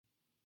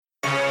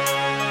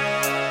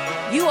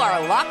You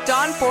are Locked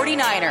On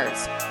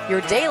 49ers,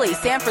 your daily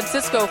San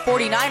Francisco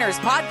 49ers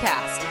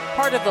podcast,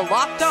 part of the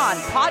Locked On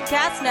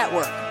Podcast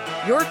Network,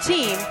 your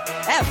team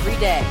every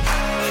day.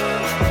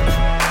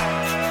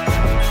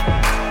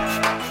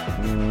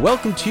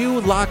 Welcome to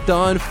Locked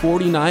On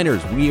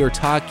 49ers. We are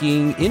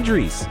talking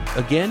injuries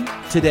again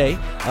today.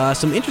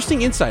 Some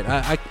interesting insight.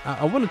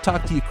 I want to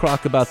talk to you,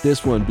 Croc, about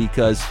this one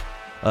because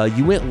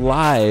you went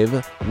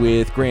live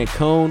with Grant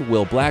Cohn,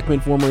 Will Blackman,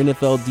 former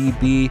NFL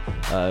DB,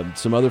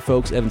 some other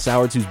folks, Evan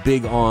Sowards, who's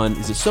big on,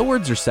 is it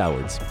Sowards or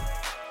Sowards?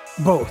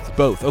 Both.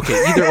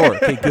 Okay, either or.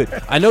 Okay, good.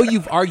 I know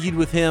you've argued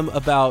with him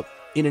about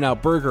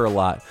In-N-Out Burger a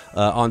lot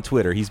on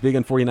Twitter. He's big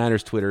on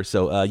 49ers Twitter.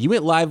 So you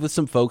went live with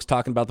some folks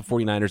talking about the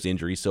 49ers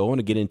injury. So I want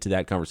to get into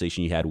that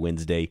conversation you had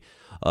Wednesday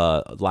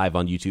live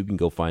on YouTube. You can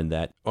go find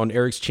that on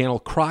Eric's channel,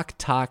 Croc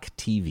Talk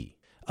TV.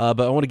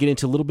 But I want to get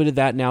into a little bit of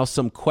that now,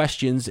 some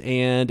questions,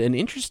 and an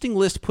interesting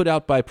list put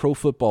out by Pro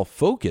Football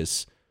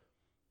Focus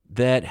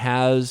that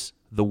has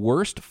the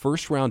worst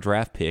first-round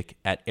draft pick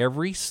at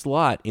every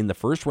slot in the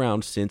first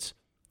round since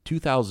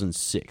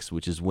 2006,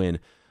 which is when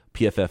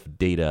PFF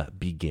data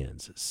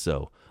begins.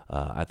 So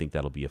I think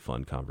that'll be a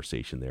fun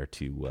conversation there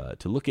to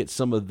look at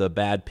some of the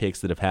bad picks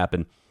that have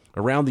happened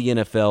around the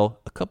NFL,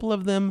 a couple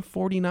of them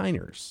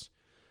 49ers.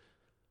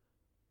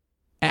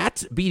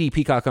 At BD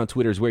Peacock on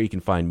Twitter is where you can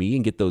find me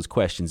and get those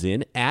questions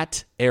in.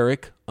 At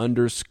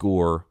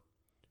Eric_Crocker.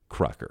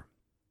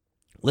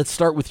 Let's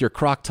start with your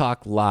Croc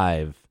Talk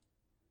Live,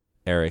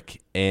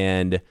 Eric.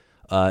 And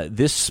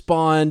this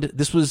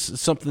was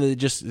something that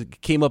just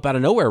came up out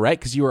of nowhere, right?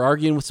 Because you were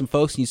arguing with some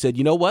folks and you said,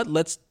 you know what,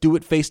 let's do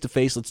it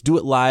face-to-face. Let's do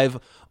it live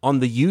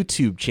on the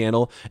YouTube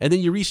channel. And then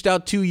you reached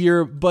out to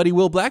your buddy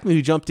Will Blackman,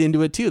 who jumped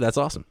into it too. That's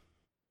awesome.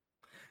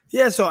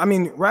 Yeah, so, I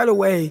mean, right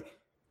away,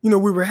 we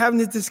were having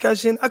this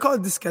discussion. I call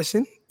it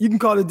discussion. You can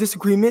call it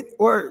disagreement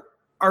or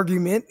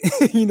argument,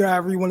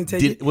 however you want to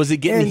take it. Was it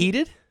getting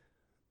heated?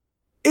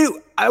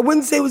 I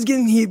wouldn't say it was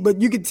getting heated, but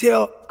you could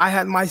tell I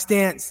had my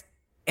stance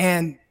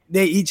and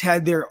they each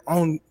had their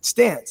own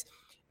stance.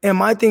 And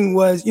my thing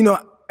was,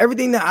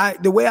 everything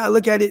the way I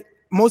look at it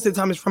most of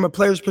the time is from a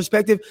player's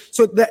perspective.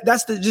 So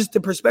that's just the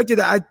perspective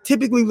that I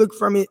typically look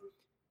from it,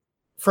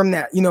 from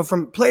that,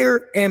 from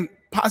player and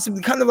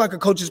possibly kind of like a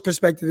coach's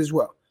perspective as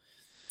well.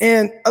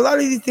 And a lot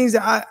of these things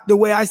the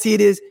way I see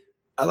it is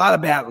a lot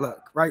of bad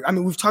luck, right? I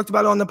mean, we've talked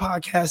about it on the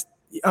podcast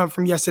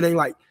from yesterday.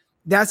 Like,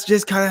 that's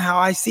just kind of how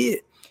I see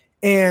it.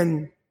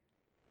 And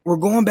we're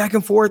going back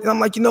and forth. And I'm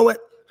like, you know what?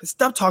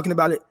 Stop talking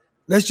about it.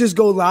 Let's just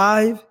go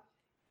live.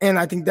 And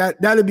I think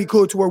that'd be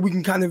cool to where we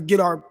can kind of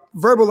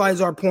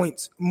verbalize our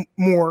points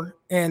more.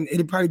 And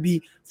it'd probably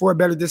be for a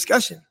better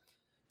discussion.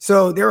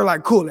 So they were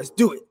like, cool, let's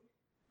do it.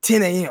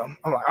 10 a.m.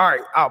 I'm like, all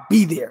right, I'll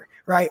be there,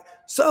 right?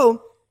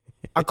 So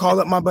I called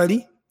up my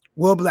buddy,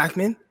 Will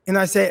Blackman, and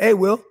I said, hey,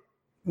 Will,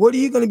 what are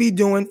you going to be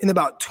doing in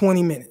about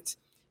 20 minutes?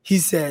 He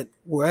said,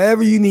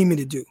 wherever you need me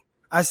to do.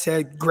 I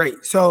said,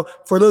 great. So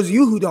for those of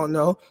you who don't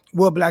know,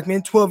 Will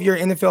Blackman, 12-year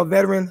NFL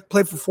veteran,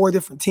 played for 4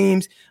 different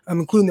teams,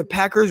 including the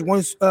Packers.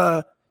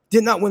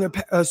 Did not win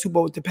a Super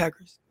Bowl with the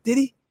Packers. Did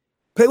he?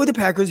 Played with the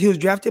Packers. He was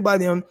drafted by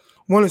them,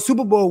 won a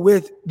Super Bowl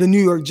with the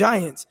New York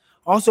Giants,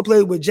 also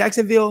played with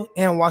Jacksonville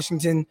and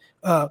Washington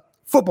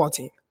football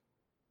team.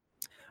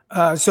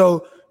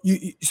 So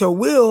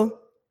Will,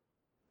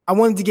 I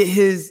wanted to get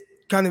his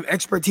kind of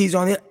expertise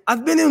on it.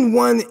 I've been in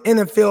one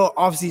NFL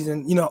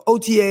offseason,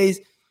 OTAs,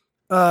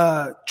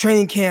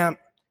 training camp,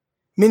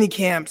 mini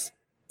camps,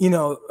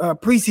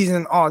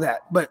 preseason, all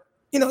that. But,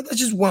 that's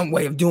just one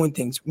way of doing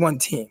things, one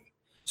team.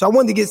 So I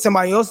wanted to get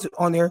somebody else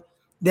on there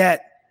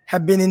that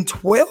have been in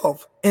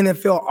 12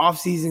 NFL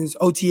offseasons,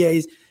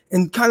 OTAs,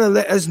 and kind of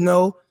let us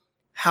know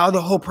how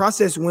the whole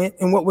process went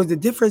and what was the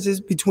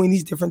differences between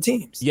these different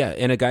teams. Yeah,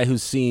 and a guy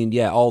who's seen,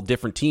 all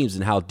different teams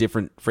and how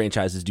different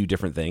franchises do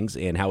different things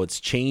and how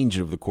it's changed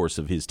over the course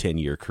of his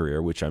 10-year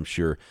career, which I'm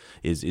sure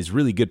is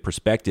really good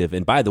perspective.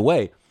 And by the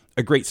way,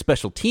 a great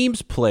special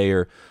teams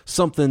player,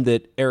 something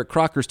that Eric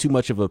Crocker's too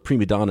much of a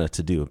prima donna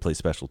to do and play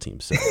special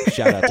teams. So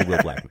shout out to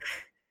Will Blackman.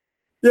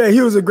 Yeah,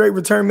 he was a great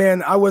return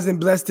man. I wasn't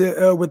blessed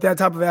with that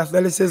type of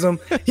athleticism.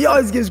 He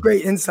always gives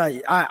great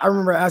insight. I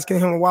remember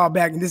asking him a while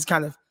back, and this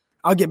kind of,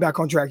 I'll get back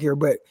on track here,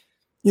 but,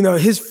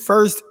 his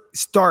first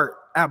start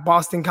at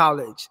Boston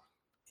College,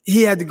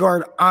 he had to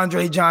guard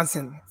Andre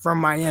Johnson from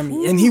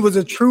Miami, and he was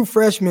a true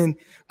freshman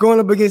going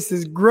up against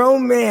this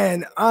grown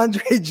man,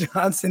 Andre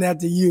Johnson at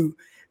the U.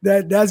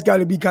 That's got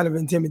to be kind of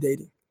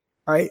intimidating,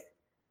 right?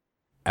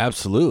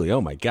 Absolutely.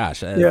 Oh, my gosh.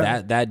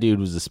 That dude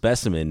was a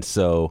specimen.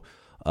 So,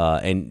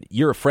 and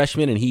you're a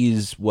freshman, and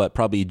he's,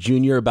 probably a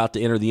junior about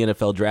to enter the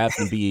NFL draft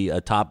and be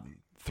a top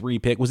 3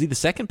 pick. Was he the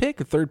second pick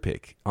or third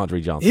pick,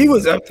 Andre Johnson? He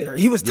was up there.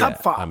 He was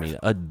top 5. I mean,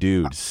 a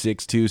dude,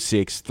 6'2",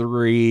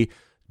 6'3",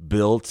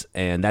 built,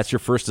 and that's your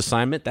first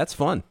assignment. That's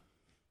fun.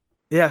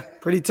 Yeah,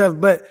 pretty tough.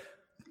 But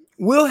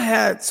Will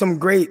had some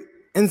great,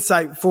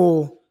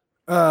 insightful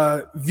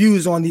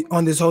views on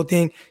this whole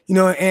thing,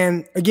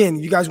 and again,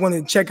 you guys want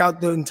to check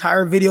out the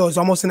entire video. It's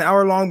almost an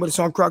hour long, but it's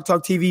on Croc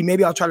Talk TV.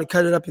 Maybe I'll try to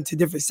cut it up into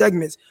different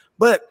segments.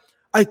 But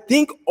I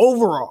think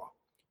overall,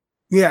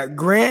 you had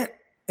Grant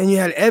and you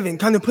had Evan,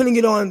 kind of putting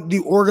it on the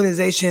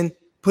organization,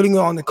 putting it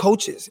on the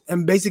coaches,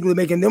 and basically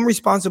making them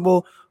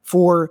responsible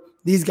for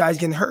these guys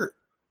getting hurt.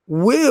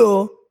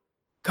 Will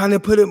kind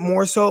of put it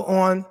more so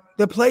on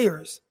the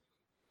players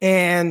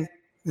and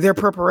their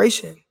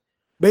preparation,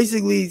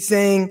 basically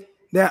saying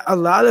that a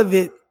lot of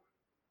it,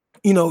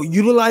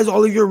 utilize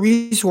all of your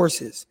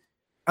resources.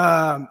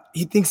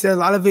 He thinks that a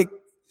lot of it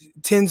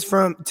tends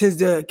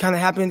to kind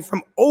of happen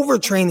from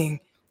overtraining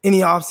in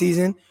the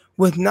offseason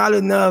with not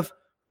enough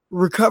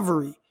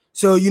recovery.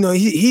 So,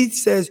 he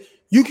says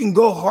you can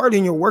go hard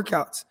in your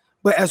workouts,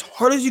 but as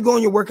hard as you go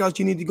in your workouts,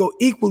 you need to go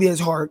equally as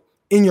hard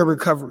in your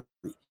recovery.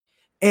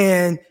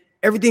 And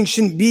everything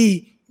shouldn't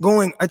be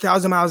going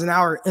 1,000 miles an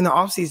hour in the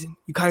offseason.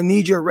 You kind of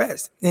need your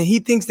rest. And he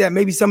thinks that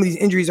maybe some of these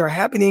injuries are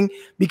happening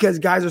because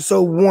guys are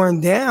so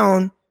worn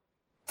down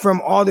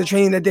from all the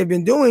training that they've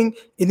been doing.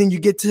 And then you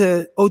get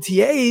to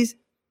OTAs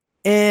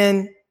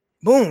and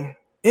boom,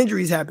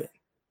 injuries happen.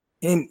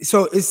 And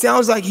so it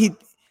sounds like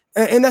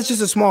and that's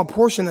just a small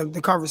portion of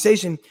the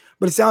conversation,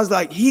 but it sounds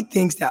like he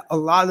thinks that a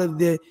lot of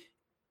the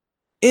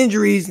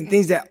injuries and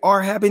things that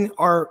are happening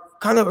are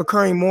kind of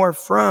occurring more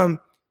from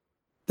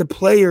the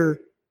player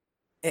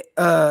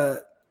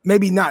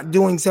maybe not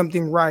doing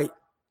something right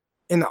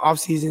in the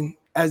offseason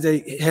as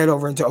they head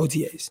over into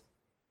OTAs.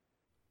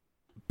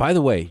 By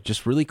the way,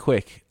 just really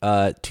quick,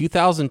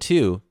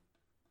 2002,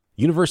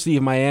 University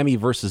of Miami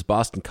versus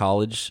Boston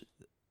College.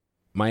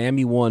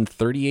 Miami won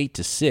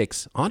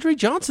 38-6. Andre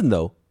Johnson,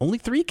 though, only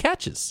 3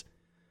 catches.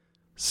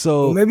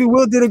 So maybe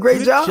Will did a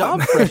great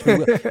job.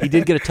 Freshman Will. He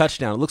did get a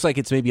touchdown. It looks like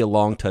it's maybe a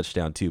long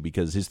touchdown, too,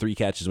 because his 3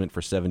 catches went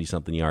for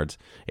 70-something yards,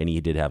 and he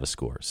did have a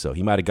score. So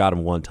he might have got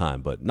him one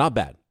time, but not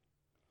bad.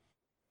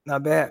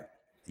 Not bad.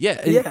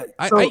 Yeah.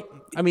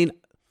 I mean,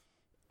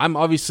 I'm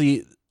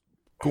obviously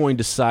going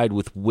to side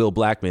with Will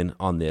Blackman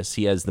on this.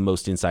 He has the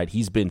most insight.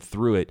 He's been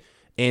through it.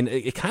 And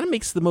it kind of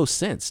makes the most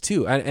sense,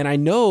 too. And I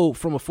know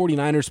from a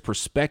 49ers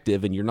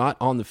perspective, and you're not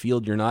on the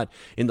field, you're not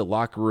in the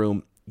locker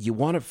room, you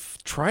want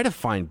to try to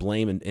find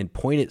blame and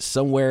point it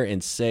somewhere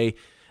and say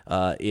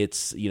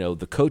it's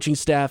the coaching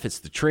staff, it's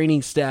the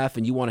training staff,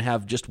 and you want to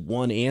have just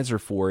one answer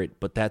for it.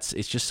 But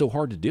it's just so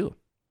hard to do.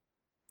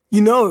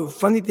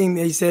 Funny thing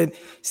they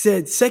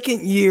said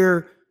second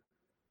year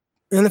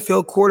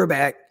NFL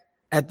quarterback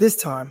at this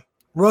time,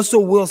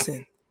 Russell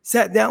Wilson,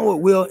 sat down with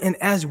Will and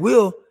asked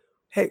Will,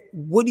 hey,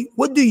 what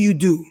do you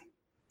do?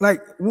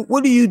 Like,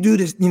 what do you do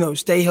to,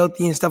 stay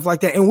healthy and stuff like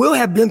that? And Will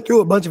had been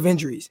through a bunch of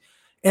injuries,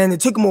 and it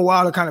took him a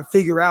while to kind of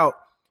figure out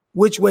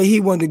which way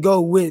he wanted to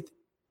go with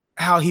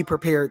how he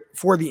prepared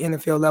for the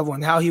NFL level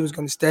and how he was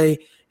going to stay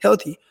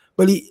healthy.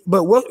 But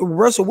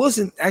Russell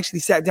Wilson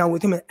actually sat down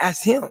with him and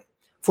asked him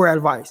for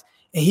advice,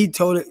 and he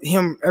told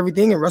him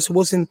everything. And Russell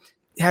Wilson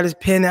had his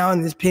pen out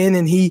and his pen,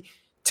 and he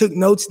took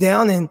notes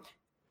down. And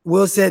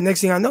Will said, next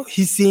thing I know,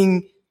 he's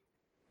seeing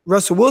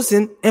Russell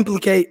Wilson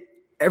implement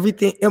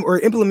everything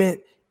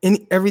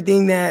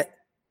that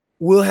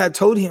Will had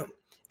told him.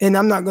 And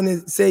I'm not going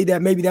to say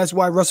that maybe that's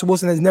why Russell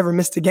Wilson has never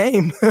missed a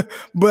game,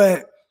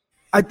 but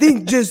I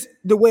think just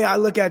the way I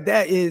look at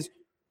that is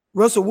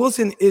Russell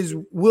Wilson is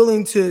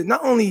willing to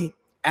not only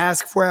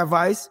ask for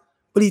advice,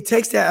 but he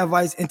takes that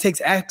advice and takes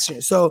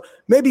action. So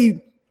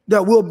maybe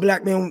that Will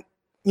Blackman,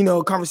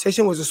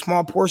 conversation was a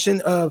small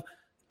portion of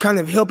kind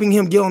of helping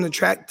him get on the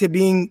track to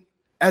being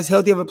as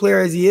healthy of a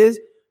player as he is.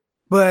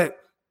 But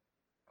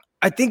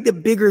I think the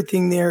bigger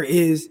thing there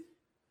is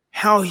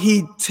how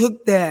he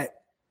took that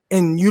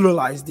and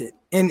utilized it.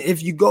 And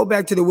if you go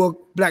back to the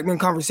Will Blackman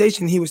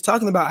conversation, he was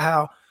talking about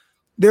how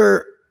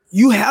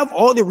you have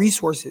all the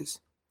resources,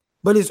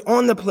 but it's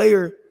on the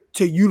player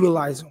to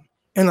utilize them.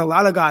 And a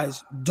lot of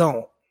guys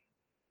don't.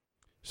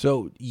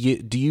 So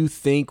do you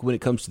think when it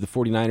comes to the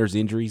 49ers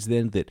injuries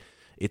then that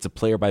it's a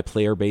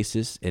player-by-player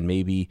basis, and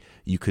maybe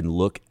you can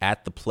look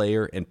at the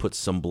player and put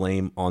some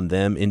blame on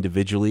them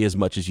individually as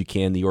much as you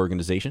can the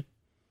organization?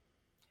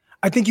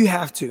 I think you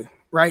have to,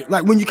 right?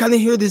 Like when you kind of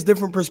hear this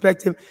different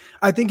perspective,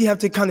 I think you have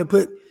to kind of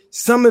put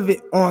some of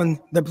it on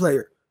the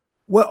player.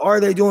 What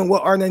are they doing?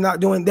 What are they not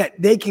doing that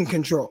they can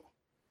control,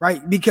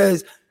 right?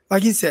 Because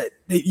like he said,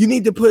 you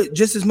need to put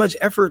just as much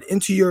effort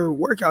into your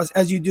workouts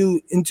as you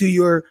do into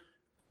your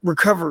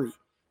recovery.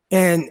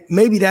 And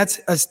maybe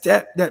that's a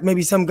step that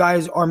maybe some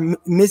guys are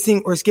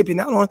missing or skipping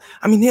out on.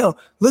 I mean, hell,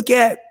 look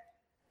at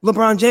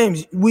LeBron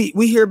James. We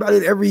hear about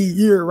it every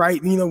year,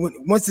 right?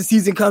 Once the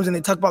season comes and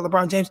they talk about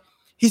LeBron James,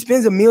 he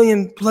spends $1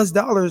 million+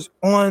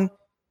 on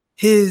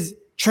his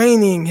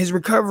training, his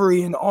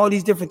recovery, and all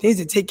these different things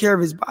to take care of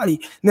his body.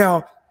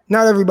 Now,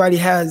 not everybody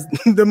has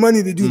the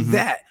money to do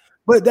that,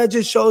 but that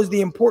just shows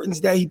the importance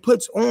that he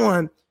puts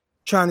on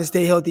trying to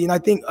stay healthy. And I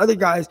think other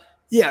guys,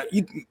 yeah,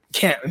 you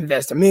can't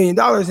invest $1 million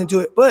into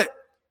it, but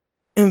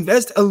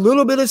invest a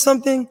little bit of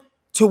something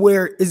to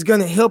where it's going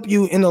to help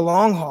you in the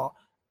long haul.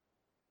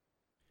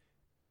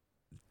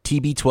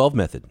 TB12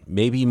 method.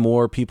 Maybe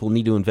more people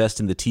need to invest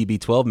in the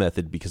TB12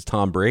 method because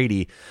Tom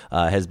Brady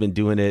has been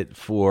doing it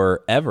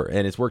forever,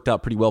 and it's worked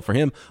out pretty well for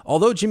him.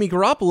 Although Jimmy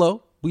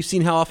Garoppolo, we've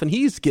seen how often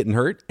he's getting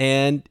hurt,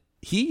 and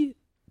he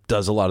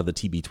does a lot of the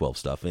TB12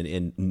 stuff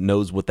and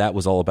knows what that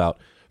was all about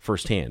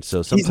firsthand.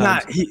 So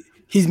sometimes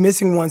he's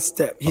missing one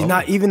step. He's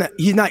not eating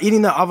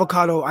the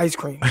avocado ice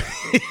cream.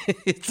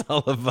 It's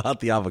all about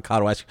the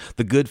avocado ice cream,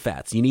 the good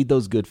fats. You need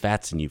those good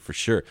fats in you for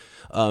sure.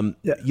 You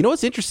know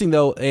what's interesting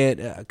though,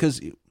 and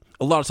because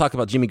a lot of talk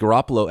about Jimmy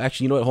Garoppolo.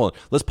 Actually, you know what? Hold on.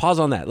 Let's pause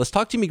on that. Let's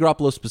talk Jimmy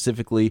Garoppolo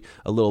specifically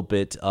a little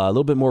bit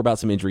more about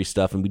some injury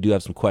stuff, and we do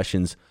have some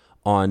questions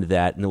on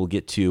that, and then we'll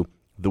get to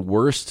the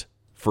worst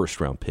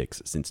first-round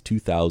picks since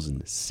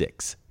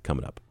 2006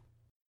 coming up.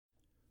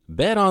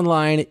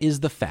 BetOnline is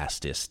the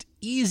fastest,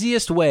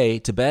 easiest way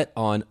to bet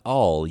on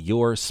all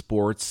your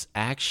sports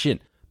action.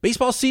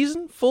 Baseball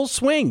season, full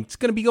swing. It's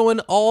going to be going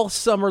all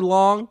summer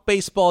long.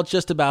 Baseball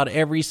just about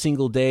every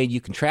single day. You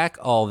can track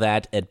all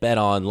that at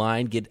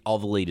BetOnline. Get all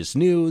the latest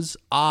news,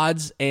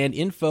 odds, and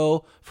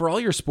info for all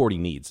your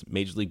sporting needs.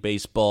 Major League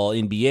Baseball,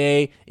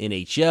 NBA,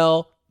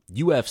 NHL,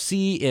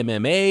 UFC,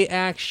 MMA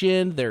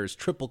action. There's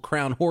Triple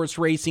Crown horse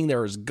racing.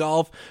 There is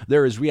golf.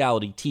 There is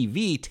reality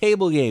TV,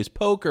 table games,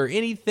 poker,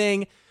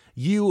 anything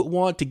you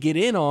want to get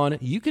in on.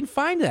 You can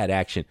find that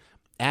action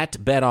at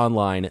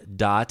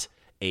betonline.ag.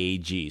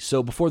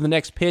 So before the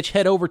next pitch,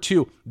 head over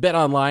to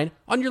BetOnline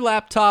on your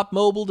laptop,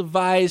 mobile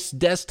device,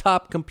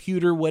 desktop,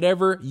 computer,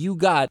 whatever you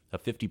got. A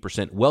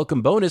 50%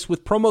 welcome bonus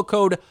with promo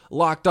code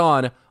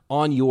LOCKEDON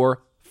on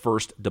your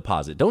first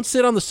deposit. Don't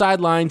sit on the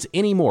sidelines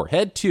anymore.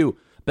 Head to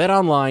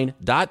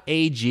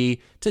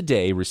betonline.ag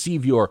today.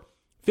 Receive your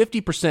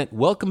 50%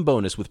 welcome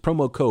bonus with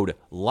promo code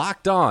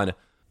LOCKEDON.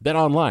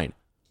 BetOnline,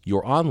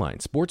 your online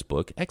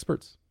sportsbook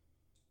experts.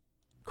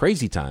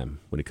 Crazy time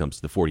when it comes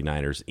to the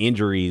 49ers.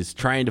 Injuries,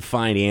 trying to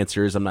find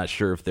answers. I'm not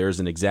sure if there's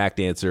an exact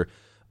answer.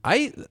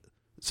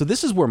 So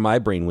this is where my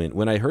brain went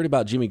when I heard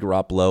about Jimmy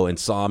Garoppolo and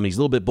saw him. He's a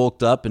little bit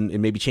bulked up and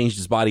maybe changed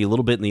his body a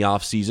little bit in the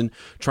offseason,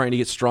 trying to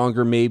get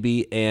stronger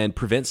maybe and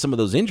prevent some of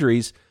those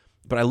injuries.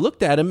 But I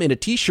looked at him in a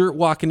T-shirt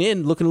walking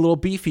in, looking a little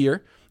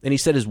beefier, and he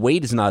said his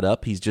weight is not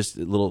up. He's just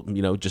a little,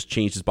 just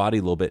changed his body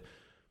a little bit.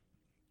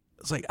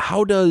 It's like,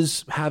 how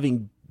does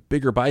having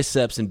bigger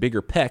biceps and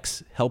bigger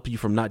pecs help you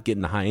from not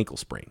getting a high ankle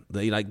sprain?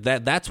 Like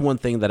that's one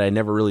thing that I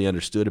never really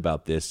understood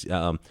about this.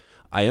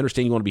 I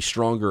understand you want to be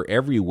stronger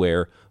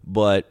everywhere,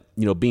 but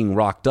being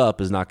rocked up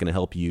is not going to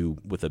help you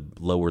with a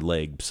lower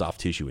leg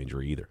soft tissue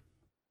injury either.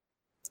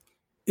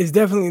 It's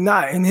definitely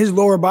not. And his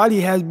lower body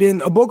has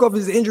been a bulk of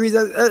his injuries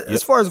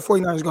as far as the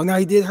 49ers go. Now,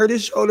 he did hurt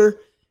his shoulder,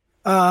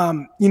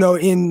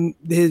 in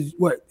his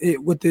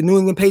with the New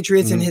England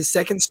Patriots in his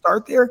second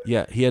start there.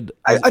 Yeah, he had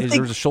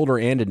there was a shoulder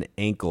and an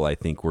ankle, I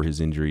think, were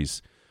his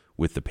injuries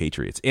with the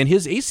Patriots. And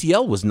his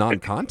ACL was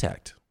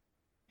non-contact.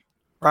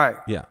 Right.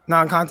 Yeah.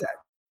 Non-contact.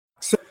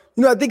 So,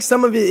 I think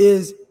some of it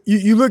is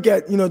you look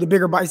at, the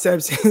bigger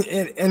biceps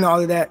and all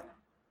of that.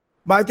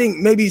 But I think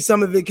maybe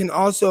some of it can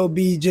also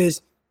be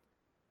just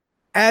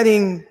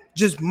adding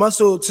just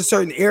muscle to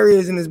certain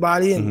areas in his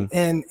body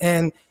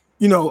and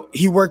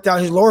he worked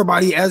out his lower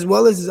body as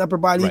well as his upper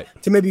body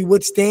to maybe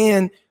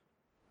withstand,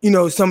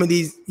 some of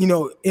these,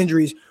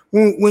 injuries.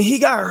 When he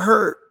got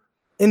hurt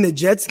in the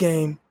Jets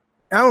game,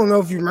 I don't know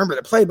if you remember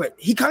the play, but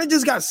he kind of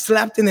just got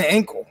slapped in the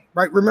ankle,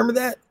 right? Remember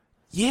that?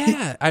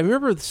 Yeah, I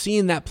remember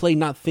seeing that play,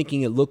 not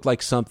thinking it looked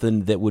like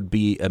something that would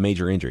be a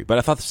major injury. But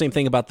I thought the same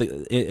thing about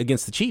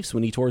against the Chiefs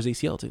when he tore his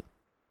ACL too.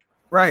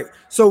 Right.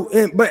 So,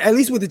 but at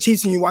least with the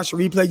Chiefs, when you watch the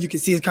replay, you can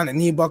see his kind of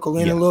knee buckle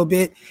in a little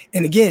bit.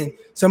 And again,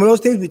 some of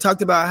those things we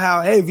talked about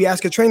how, hey, if you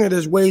ask a trainer,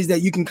 there's ways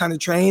that you can kind of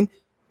train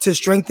to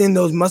strengthen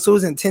those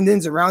muscles and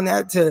tendons around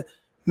that to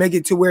make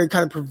it to where it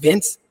kind of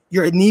prevents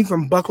your knee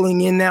from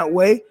buckling in that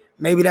way.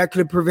 Maybe that could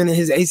have prevented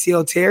his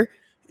ACL tear.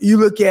 You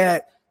look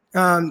at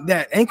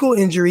that ankle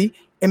injury,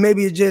 and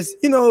maybe it just,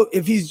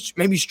 if he's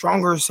maybe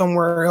stronger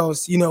somewhere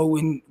else,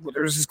 when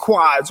there's his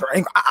quads or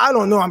ankle. I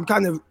don't know. I'm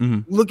kind of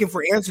looking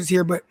for answers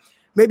here, but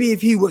maybe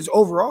if he was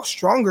overall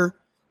stronger,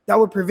 that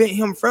would prevent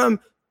him from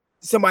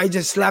somebody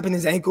just slapping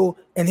his ankle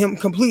and him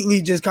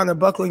completely just kind of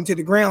buckling to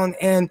the ground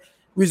and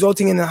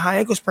resulting in a high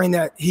ankle sprain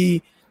that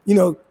he,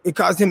 it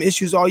caused him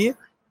issues all year.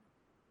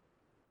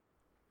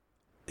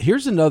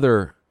 Here's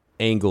another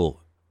angle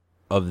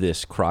of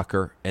this,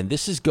 Crocker, and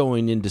this is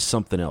going into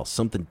something else,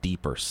 something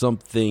deeper,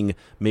 something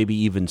maybe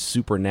even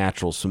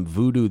supernatural, some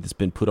voodoo that's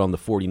been put on the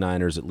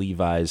 49ers at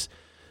Levi's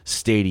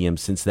Stadium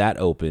since that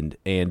opened.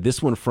 And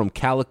this one from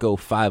Calico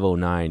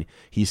 509,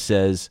 he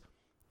says,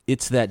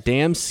 "It's that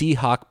damn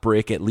Seahawk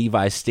brick at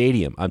Levi's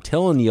Stadium. I'm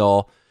telling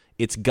y'all,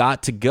 it's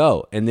got to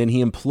go." And then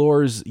he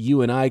implores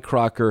you and I,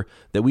 Crocker,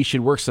 that we should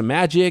work some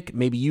magic,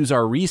 maybe use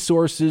our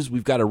resources.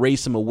 We've got to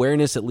raise some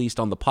awareness, at least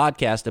on the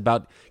podcast,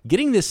 about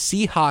getting this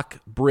Seahawk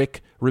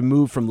brick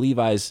removed from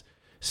Levi's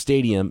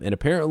Stadium. And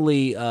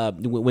apparently,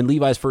 when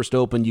Levi's first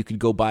opened, you could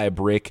go buy a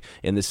brick,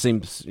 and the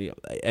same,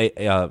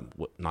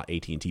 not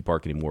AT&T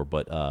Park anymore,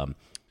 but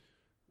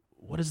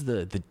what is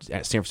the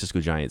San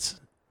Francisco Giants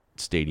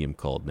stadium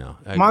called now?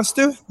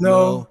 Monster?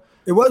 No.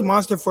 It was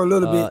Monster for a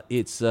little bit.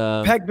 It's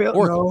Pac Bell.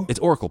 Oracle. No. It's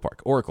Oracle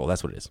Park. Oracle.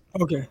 That's what it is.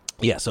 Okay.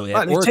 Yeah, so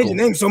Wow, they changed the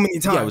name so many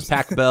times. Yeah, it was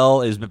Pac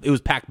Bell. It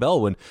was Pac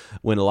Bell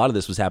when a lot of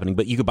this was happening.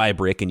 But you could buy a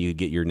brick and you could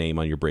get your name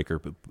on your brick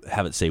or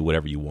have it say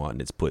whatever you want,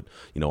 and it's put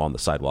on the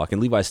sidewalk.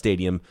 And Levi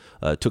Stadium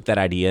took that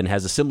idea and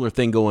has a similar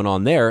thing going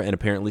on there. And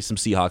apparently some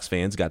Seahawks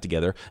fans got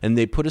together and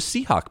they put a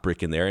Seahawk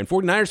brick in there. And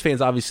 49ers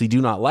fans obviously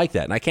do not like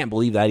that. And I can't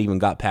believe that even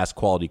got past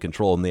quality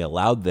control and they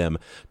allowed them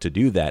to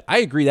do that. I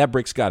agree that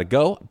brick's got to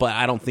go, but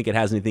I don't think it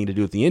has anything to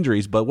do with the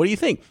injuries. But what do you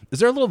think? Is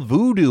there a little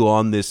voodoo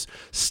on this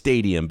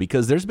stadium?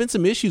 Because there's been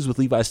some issues with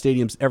Levi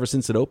Stadiums ever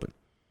since it opened.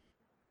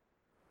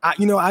 I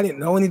didn't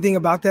know anything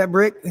about that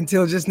brick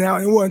until just now,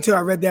 and until I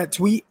read that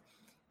tweet.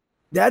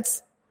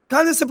 That's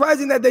kind of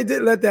surprising that they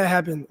did let that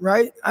happen,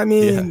 right? I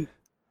mean,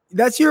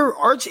 That's your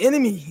arch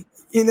enemy,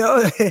 and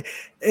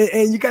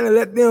you kind of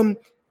let them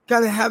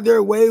kind of have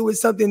their way with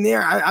something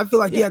there. I feel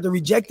like you have to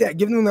reject that,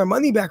 give them their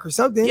money back or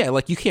something. Yeah,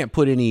 like you can't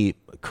put any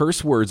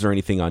curse words or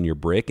anything on your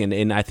brick,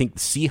 and I think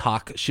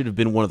Seahawk should have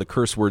been one of the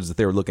curse words that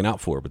they were looking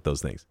out for with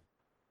those things.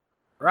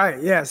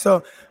 Right, yeah.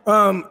 So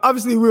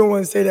obviously we don't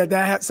want to say that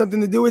had something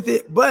to do with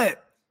it,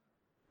 but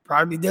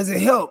probably doesn't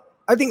help.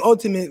 I think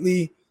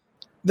ultimately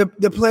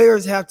the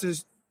players have to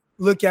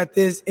look at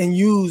this and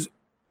use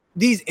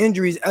these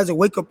injuries as a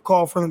wake-up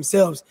call for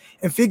themselves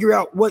and figure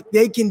out what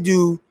they can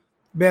do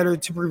better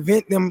to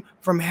prevent them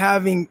from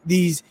having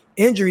these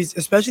injuries,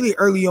 especially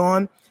early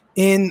on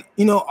in,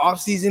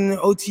 off-season and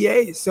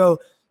OTAs. So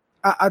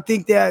I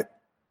think that,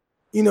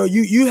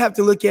 you have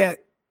to look at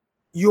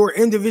your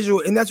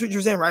individual, and that's what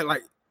you're saying, right?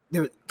 Like,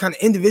 the kind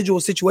of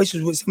individual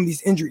situations with some of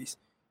these injuries.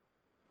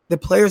 The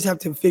players have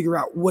to figure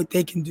out what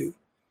they can do.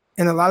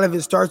 And a lot of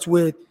it starts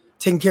with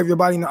taking care of your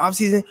body in the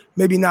offseason,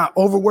 maybe not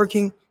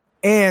overworking,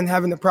 and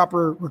having the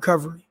proper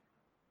recovery.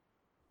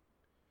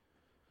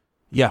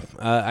 Yeah,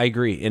 I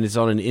agree. And it's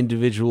on an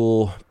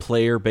individual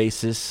player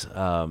basis.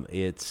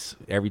 It's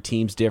every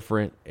team's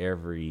different.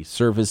 Every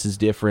service is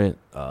different.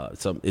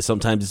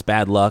 Sometimes it's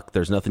bad luck.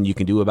 There's nothing you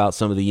can do about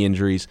some of the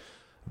injuries.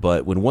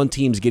 But when one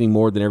team's getting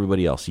more than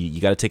everybody else,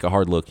 you got to take a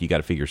hard look. You got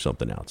to figure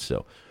something out.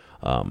 So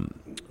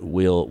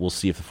we'll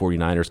see if the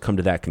 49ers come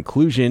to that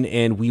conclusion,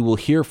 and we will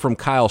hear from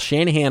Kyle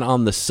Shanahan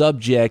on the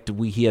subject.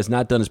 He has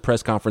not done his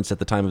press conference at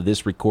the time of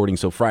this recording,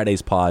 so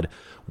Friday's pod,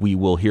 we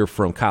will hear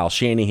from Kyle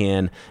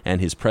Shanahan and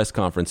his press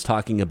conference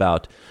talking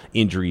about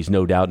injuries,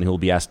 no doubt, and he'll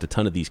be asked a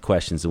ton of these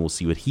questions, and we'll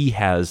see what he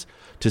has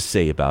to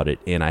say about it.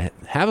 And I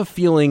have a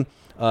feeling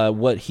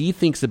what he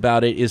thinks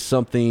about it is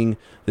something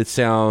that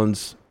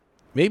sounds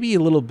maybe a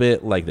little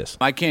bit like this.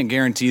 I can't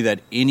guarantee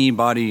that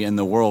anybody in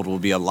the world will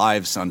be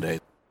alive Sunday.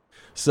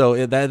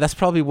 So that's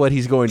probably what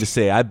he's going to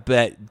say. I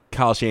bet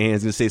Kyle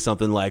Shanahan's going to say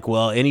something like,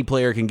 well, any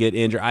player can get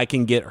injured. I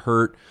can get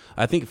hurt.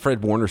 I think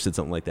Fred Warner said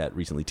something like that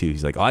recently, too.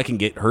 He's like, I can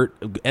get hurt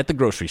at the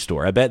grocery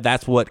store. I bet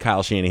that's what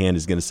Kyle Shanahan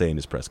is going to say in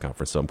his press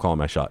conference. So I'm calling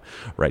my shot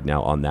right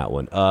now on that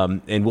one.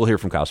 And we'll hear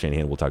from Kyle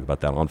Shanahan. We'll talk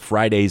about that on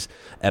Friday's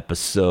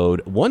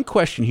episode. One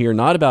question here,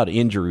 not about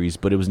injuries,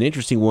 but it was an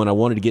interesting one. I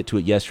wanted to get to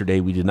it yesterday.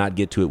 We did not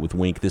get to it with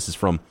Wink. This is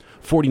from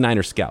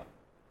 49er Scout.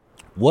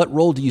 What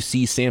role do you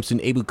see Samson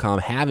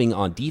Ebukam having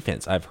on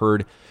defense? I've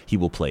heard he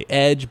will play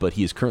edge, but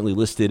he is currently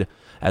listed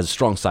as a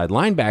strong side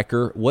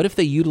linebacker. What if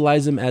they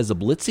utilize him as a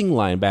blitzing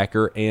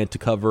linebacker and to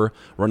cover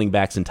running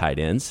backs and tight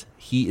ends?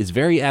 He is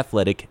very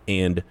athletic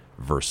and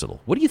versatile.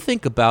 What do you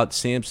think about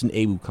Samson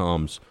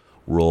Ebukam's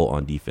role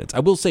on defense? I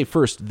will say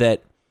first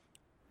that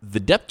the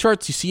depth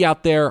charts you see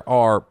out there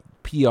are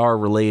PR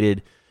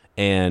related,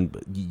 and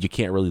you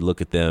can't really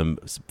look at them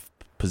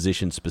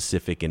position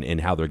specific and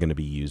how they're going to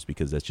be used,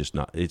 because that's just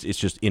not, it's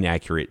just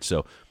inaccurate.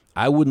 So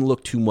I wouldn't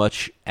look too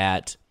much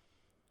at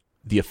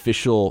the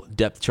official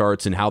depth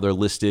charts and how they're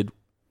listed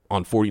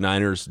on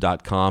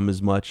 49ers.com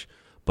as much,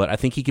 but I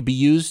think he could be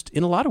used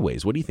in a lot of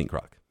ways. What do you think,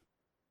 Croc?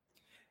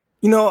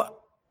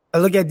 I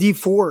look at D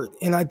Ford,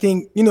 and I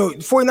think,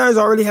 49ers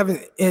already have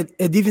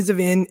a defensive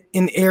end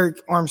in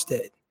Eric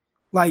Armstead.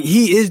 Like,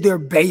 he is their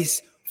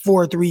base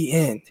 4-3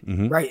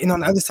 end, right? And on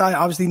the other side,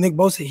 obviously, Nick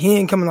Bosa, he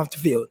ain't coming off the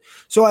field.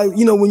 So,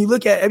 when you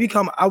look at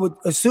Ebukam, I would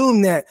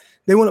assume that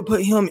they want to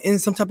put him in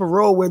some type of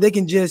role where they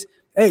can just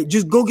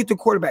go get the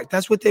quarterback.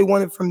 That's what they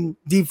wanted from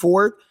D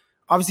Ford.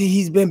 Obviously,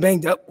 he's been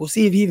banged up. We'll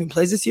see if he even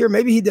plays this year.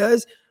 Maybe he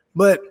does.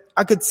 But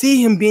I could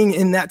see him being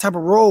in that type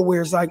of role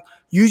where it's like,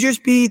 use your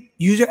speed,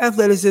 use your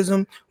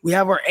athleticism. We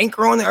have our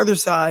anchor on the other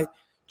side.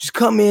 Just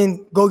come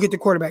in, go get the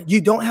quarterback. You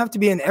don't have to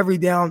be an every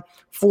down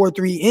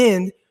 4-3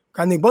 end.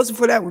 I think Bosa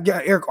for that, we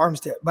got Eric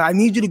Armstead. But I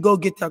need you to go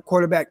get that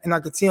quarterback, and I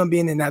could see him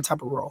being in that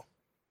type of role.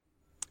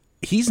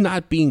 He's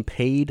not being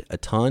paid a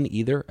ton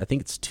either. I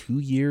think it's 2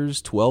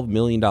 years, $12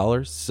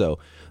 million. So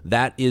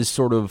that is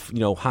sort of,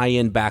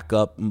 high-end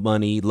backup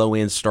money,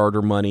 low-end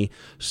starter money.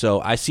 So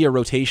I see a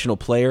rotational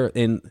player,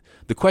 and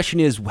the question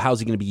is,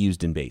 how's he going to be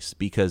used in base?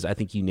 Because I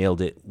think you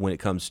nailed it when it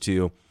comes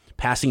to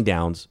passing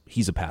downs.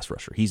 He's a pass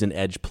rusher. He's an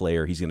edge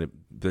player. They're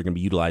going to be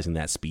utilizing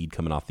that speed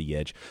coming off the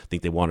edge. I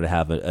think they wanted to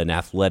have an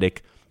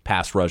athletic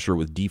pass rusher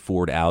with D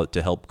Ford out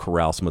to help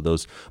corral some of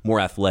those more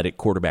athletic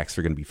quarterbacks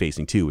they're going to be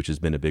facing too, which has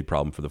been a big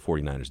problem for the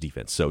 49ers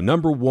defense. So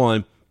number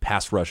one,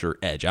 pass rusher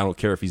edge. I don't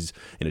care if he's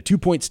in a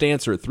 2-point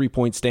stance or a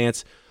 3-point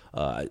stance.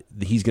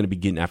 He's going to be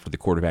getting after the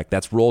quarterback.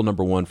 That's role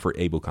number one for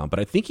Ebukam. But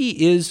I think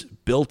he is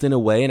built in a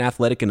way and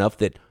athletic enough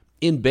that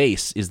in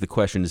base is the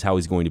question is how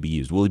he's going to be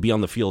used. Will he be on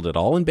the field at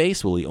all in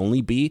base? Will he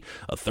only be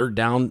a third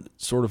down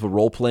sort of a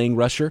role-playing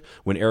rusher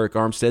when Eric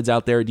Armstead's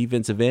out there at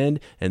defensive end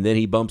and then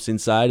he bumps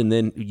inside and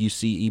then you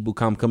see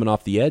Ebukam coming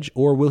off the edge?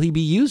 Or will he be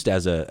used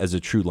as a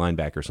true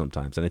linebacker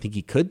sometimes? And I think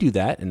he could do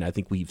that, and I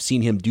think we've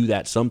seen him do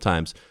that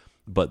sometimes.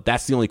 But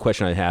that's the only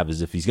question I have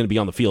is if he's going to be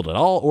on the field at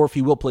all or if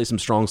he will play some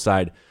strong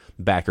side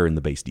backer in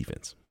the base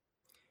defense.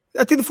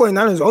 I think the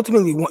 49ers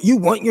ultimately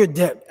want your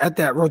depth at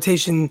that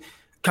rotation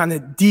kind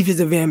of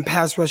defensive end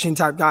pass rushing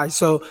type guy.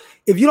 So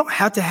if you don't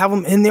have to have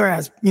him in there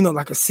as,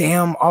 like a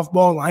Sam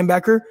off-ball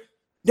linebacker,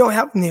 you don't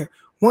have him there.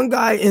 One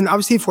guy, and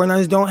obviously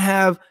 49ers don't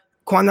have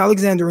Quan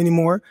Alexander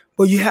anymore,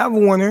 but you have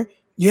Warner,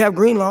 you have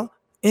Greenlaw,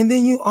 and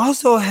then you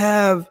also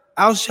have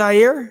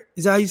Al-Shaair.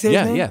 Is that how you say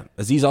his name? Yeah,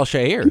 Azeez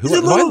Al-Shaair,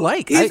 who I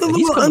like. He's a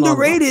little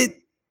underrated.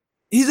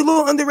 He's a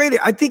little underrated.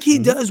 I think he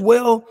does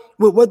well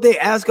with what they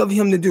ask of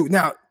him to do.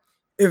 Now,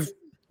 if,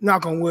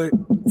 knock on wood,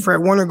 Fred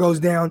Warner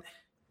goes down,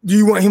 do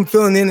you want him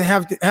filling in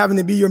and having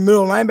to be your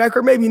middle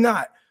linebacker? Maybe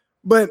not.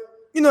 But,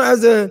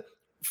 as a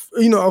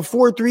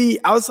 4-3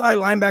 outside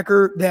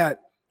linebacker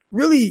that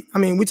really,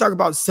 we talk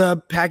about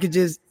sub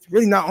packages,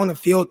 really not on the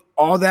field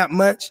all that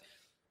much,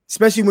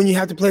 especially when you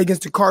have to play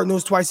against the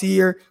Cardinals twice a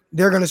year.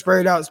 They're going to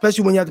spread it out,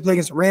 especially when you have to play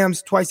against the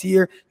Rams twice a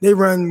year. They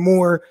run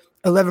more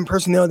 11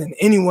 personnel than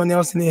anyone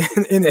else in the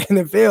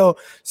NFL.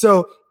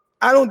 So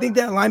I don't think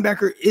that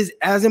linebacker is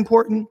as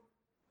important,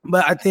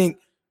 but I think,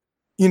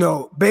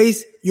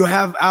 base, you'll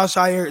have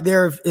Al-Shaair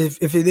there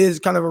if it is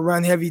kind of a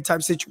run-heavy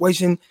type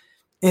situation.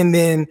 And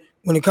then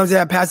when it comes to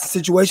that passing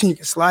situation, you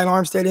can slide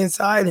Armstead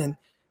inside and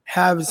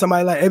have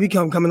somebody like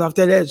Ebukam coming off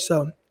that edge.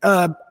 So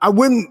I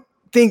wouldn't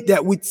think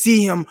that we'd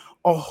see him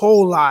a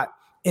whole lot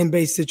in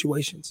base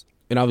situations.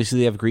 And obviously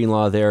they have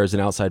Greenlaw there as an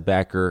outside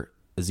backer.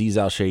 Azeez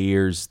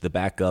Al-Shaair's the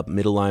backup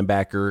middle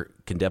linebacker,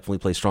 can definitely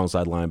play strong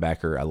side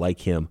linebacker. I like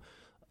him.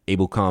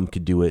 Ebukam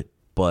could do it.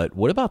 But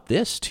what about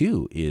this,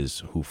 too,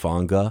 is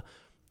Hufanga,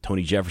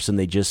 Tony Jefferson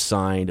they just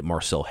signed,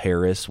 Marcel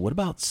Harris. What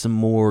about some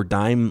more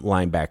dime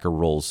linebacker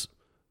roles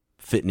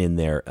fitting in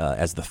there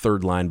as the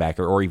third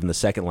linebacker or even the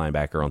second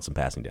linebacker on some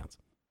passing downs?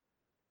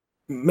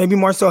 Maybe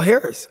Marcel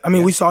Harris.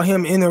 We saw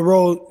him in a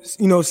role,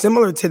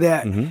 similar to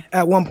that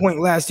at one point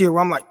last year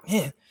where I'm like,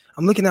 man,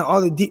 I'm looking at all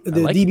the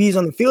DBs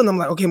on the field and I'm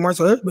like, okay,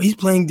 Marcel Harris, but he's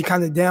playing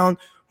kind of down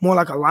more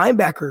like a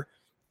linebacker.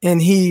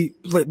 And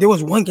there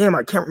was one game,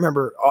 I can't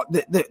remember,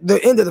 the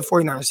end of the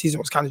 49ers season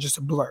was kind of just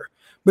a blur.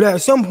 But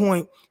at some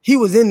point, he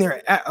was in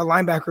there at a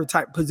linebacker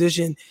type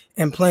position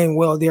and playing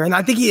well there. And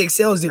I think he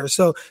excels there.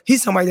 So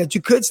he's somebody that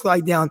you could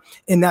slide down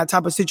in that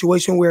type of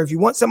situation where if you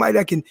want somebody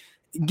that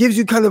gives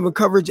you kind of a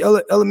coverage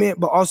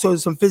element, but also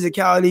some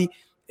physicality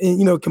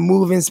and, can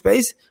move in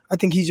space, I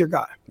think he's your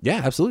guy.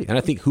 Yeah, absolutely. And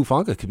I think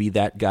Hufanga could be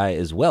that guy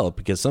as well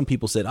because some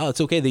people said,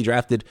 it's okay they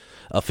drafted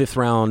a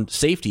 5th-round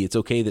safety. It's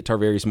okay that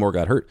Tarvarius Moore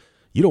got hurt.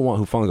 You don't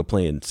want Hufanga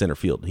playing center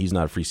field. He's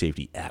not a free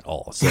safety at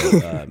all.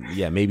 So,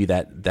 maybe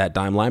that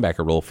dime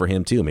linebacker role for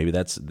him too. Maybe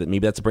that's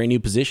a brand new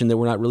position that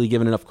we're not really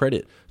giving enough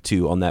credit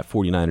to on that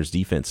 49ers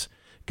defense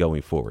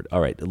going forward.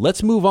 All right,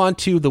 let's move on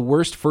to the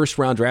worst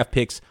first-round draft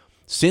picks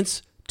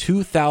since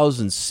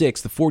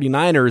 2006. The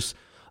 49ers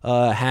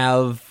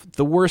have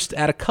the worst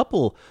at a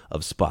couple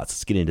of spots.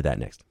 Let's get into that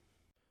next.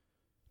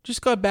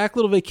 Just got back,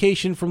 little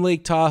vacation from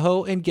Lake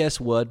Tahoe, and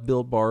guess what?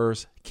 Built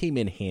Bars came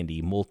in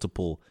handy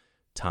multiple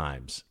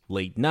times.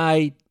 Late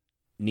night,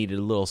 needed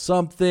a little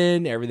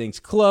something,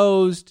 everything's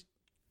closed,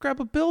 grab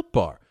a Built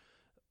Bar.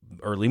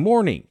 Early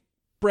morning,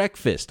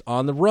 breakfast,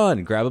 on the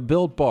run, grab a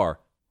Built Bar.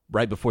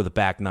 Right before the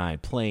back nine,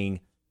 playing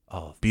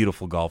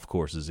beautiful golf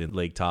courses in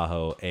Lake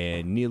Tahoe,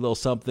 and need a little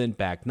something,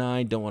 back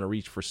nine, don't want to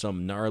reach for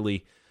some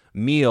gnarly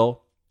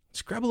meal.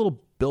 Just grab a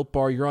little Built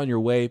Bar, you're on your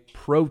way.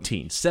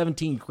 Protein,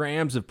 17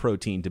 grams of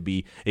protein to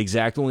be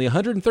exact, only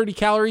 130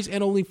 calories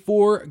and only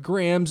 4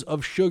 grams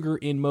of sugar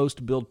in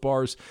most Built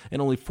Bars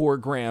and only 4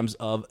 grams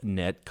of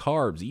net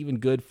carbs. Even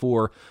good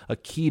for a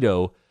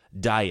keto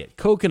diet.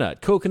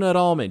 Coconut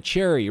almond,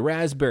 cherry,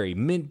 raspberry,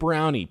 mint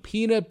brownie,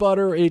 peanut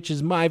butter, which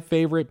is my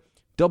favorite,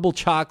 double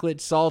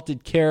chocolate,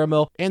 salted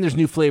caramel, and there's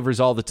new flavors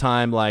all the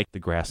time like the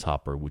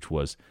grasshopper, which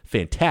was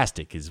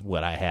fantastic, is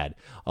what I had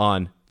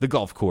on the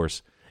golf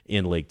course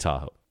in Lake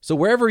Tahoe. So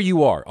wherever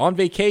you are, on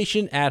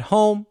vacation, at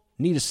home,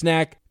 need a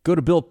snack, go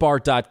to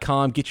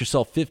BuiltBar.com. Get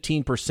yourself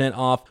 15%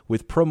 off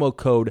with promo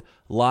code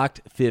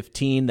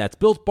LOCKED15. That's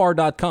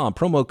BuiltBar.com,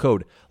 promo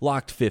code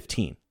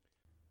LOCKED15.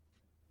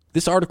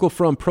 This article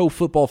from Pro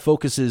Football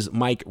Focus's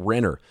Mike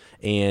Renner,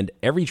 and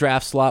every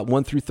draft slot,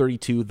 1 through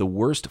 32, the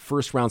worst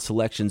first-round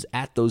selections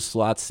at those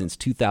slots since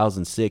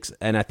 2006.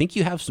 And I think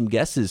you have some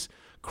guesses,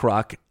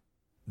 Croc.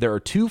 There are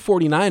 2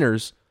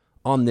 49ers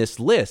on this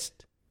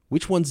list.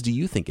 Which ones do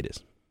you think it is?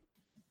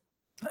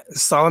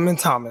 Solomon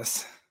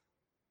Thomas.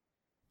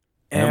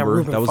 and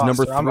Reuben that was Foster.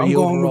 number 3 I'm going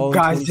overall with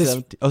in guys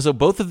 2017. So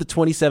both of the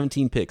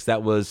 2017 picks,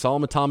 that was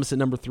Solomon Thomas at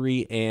number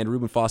 3 and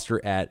Reuben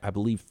Foster at, I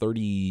believe,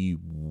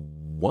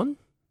 31?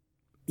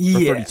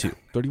 Yeah. Or 32.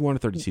 31 or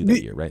 32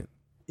 that year, right?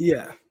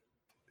 Yeah.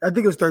 I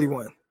think it was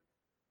 31.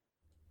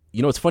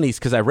 You know, what's funny is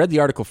because I read the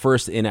article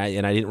first and I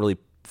didn't really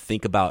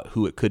think about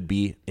who it could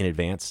be in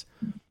advance.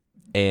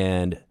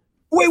 And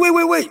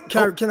wait.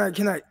 Can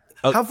I?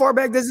 How far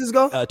back does this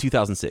go?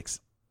 2006.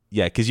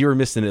 Yeah, because you were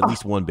missing at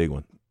least one big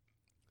one.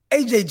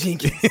 AJ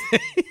Jenkins.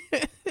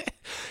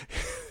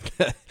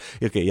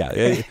 Okay,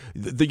 yeah.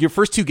 Your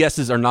first 2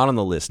 guesses are not on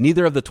the list.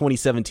 Neither of the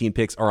 2017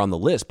 picks are on the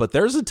list, but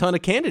there's a ton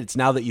of candidates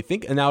now that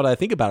I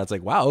think about it. It's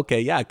like, wow,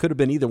 okay, yeah, it could have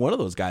been either one of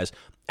those guys.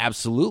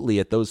 Absolutely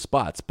at those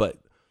spots. But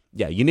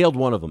yeah, you nailed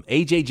one of them.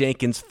 AJ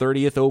Jenkins,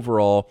 30th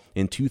overall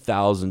in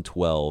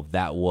 2012.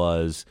 That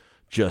was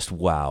just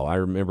wow. I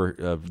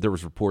remember there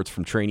was reports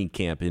from training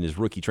camp, in his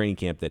rookie training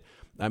camp, that,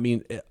 I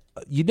mean,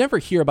 you never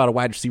hear about a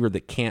wide receiver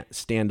that can't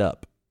stand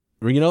up.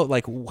 You know,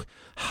 like,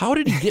 how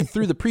did he get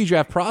through the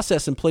pre-draft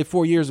process and play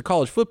 4 years of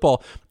college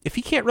football if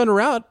he can't run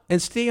around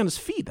and stay on his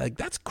feet? Like,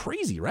 that's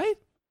crazy, right?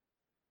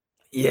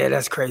 Yeah,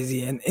 that's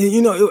crazy. And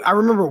you know, I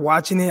remember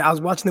watching it. I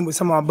was watching it with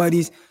some of my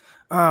buddies.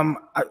 I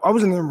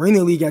was in the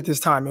Arena League at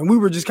this time, and we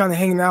were just kind of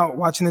hanging out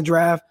watching the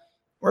draft.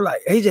 We're like,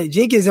 AJ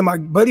Jenkins, and my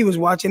buddy was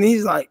watching, and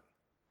he's like,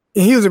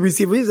 and he was a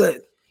receiver. He's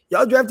like,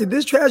 y'all drafted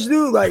this trash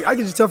dude? Like, I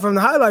can just tell from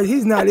the highlights,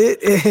 he's not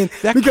it. And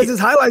because his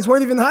highlights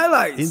weren't even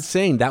highlights.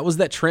 Insane. That was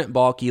that Trent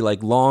Baalke,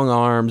 like, long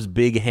arms,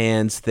 big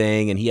hands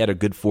thing, and he had a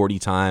good 40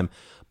 time.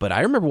 But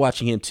I remember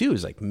watching him, too. It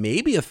was like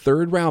maybe a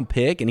 3rd-round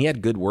pick, and he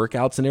had good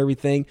workouts and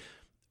everything.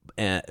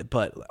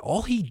 But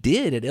all he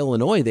did at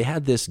Illinois, they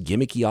had this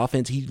gimmicky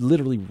offense. He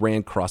literally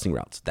ran crossing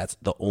routes. That's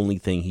the only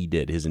thing he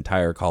did his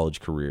entire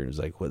college career. It was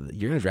like, well,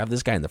 you're going to draft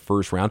this guy in the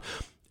 1st round?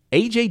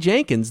 A.J.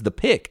 Jenkins, the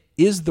pick,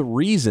 is the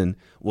reason,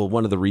 well,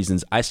 one of the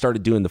reasons I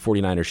started doing the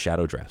 49ers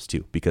shadow drafts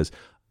too, because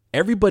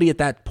everybody at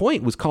that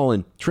point was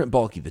calling Trent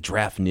Baalke the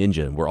draft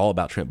ninja, and we're all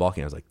about Trent Baalke.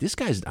 And I was like, this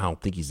guy's, I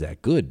don't think he's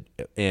that good.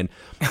 And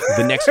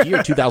the next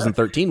year,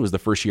 2013, was the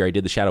first year I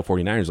did the shadow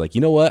 49ers. Like,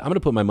 you know what? I'm going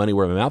to put my money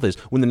where my mouth is.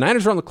 When the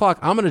Niners are on the clock,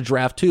 I'm going to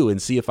draft too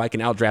and see if I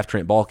can outdraft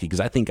Trent Baalke, because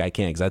I think I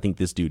can, because I think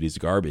this dude is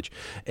garbage.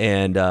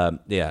 And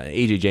yeah,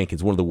 A.J.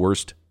 Jenkins, one of the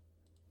worst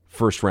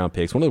 1st-round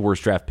picks, one of the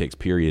worst draft picks,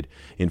 period,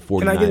 in 49ers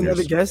Can I get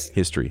another guess?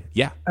 History.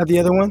 Yeah. At the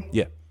other one?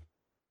 Yeah.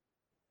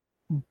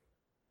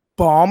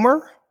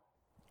 Balmer?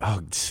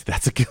 Oh,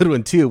 that's a good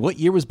one, too. What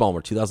year was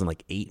Balmer?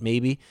 2008,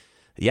 maybe?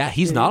 Yeah,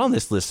 he's not on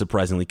this list,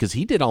 surprisingly, because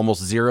he did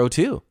almost 0,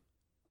 too.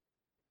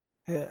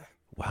 Yeah.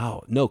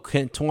 Wow. No,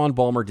 Kentuan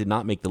Balmer did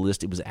not make the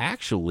list. It was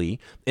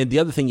actually, and the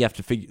other thing you have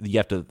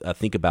to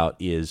think about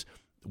is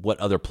what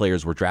other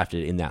players were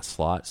drafted in that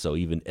slot. So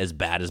even as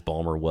bad as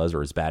Balmer was,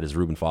 or as bad as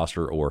Reuben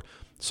Foster or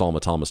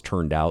Solomon Thomas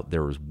turned out,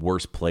 there was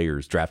worse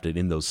players drafted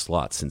in those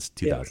slots since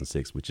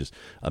 2006, which is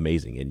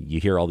amazing. And you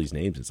hear all these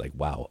names, it's like,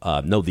 wow.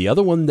 No, the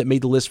other one that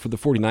made the list for the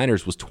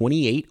 49ers was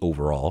 28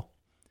 overall.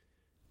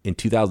 In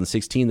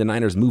 2016, the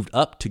Niners moved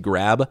up to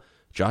grab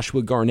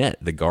Joshua Garnett,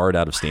 the guard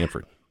out of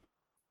Stanford.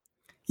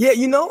 Yeah,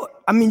 you know,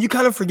 I mean, you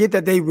kind of forget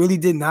that they really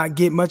did not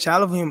get much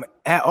out of him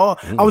at all.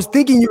 I was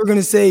thinking you were going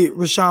to say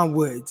Rashawn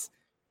Woods,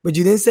 but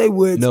you didn't say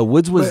Woods. No,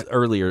 Woods was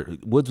earlier.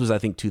 Woods was, I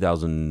think,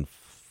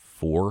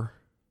 2004.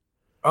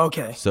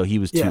 Okay. So he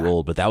was too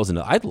old, but that was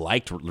I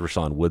liked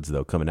Rashawn Woods,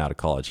 though, coming out of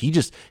college. He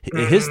just,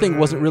 his thing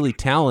wasn't really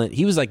talent.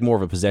 He was like more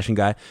of a possession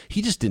guy.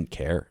 He just didn't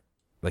care.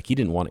 Like, he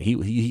didn't want it.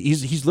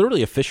 He's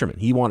literally a fisherman.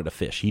 He wanted to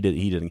fish. He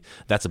didn't.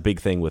 That's a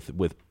big thing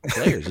with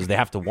players, is they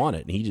have to want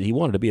it. And he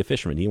wanted to be a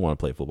fisherman. He didn't want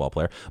to play a football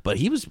player. But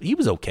he was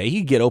okay.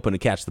 He'd get open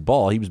and catch the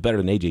ball. He was better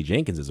than AJ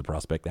Jenkins as a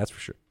prospect. That's for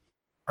sure.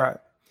 Right.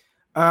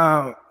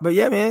 But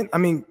yeah, man. I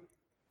mean,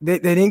 they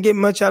didn't get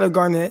much out of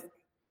Garnett.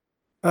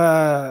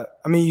 I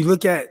mean, you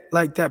look at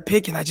like that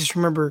pick, and I just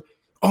remember,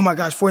 oh my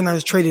gosh,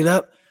 49ers traded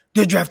up.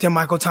 They're drafting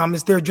Michael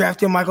Thomas.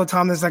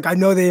 Like, I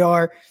know they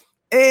are.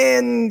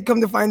 And come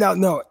to find out,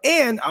 no.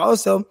 And I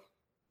also,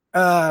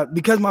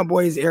 because my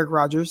boy is Eric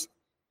Rodgers,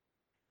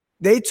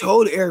 they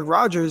told Eric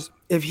Rodgers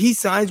if he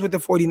signs with the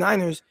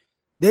 49ers,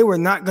 they were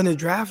not going to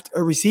draft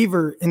a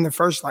receiver in the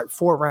first,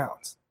 4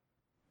 rounds.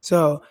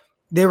 So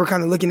they were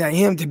kind of looking at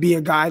him to be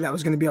a guy that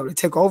was going to be able to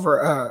take over,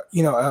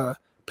 a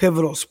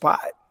pivotal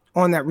spot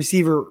on that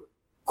receiver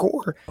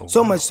core.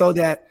 So much so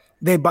that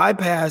they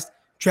bypassed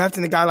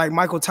drafting a guy like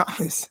Michael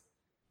Thomas.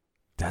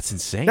 That's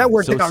insane. That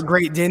worked out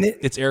great, didn't it?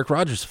 It's Eric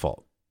Rodgers'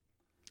 fault.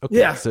 Okay,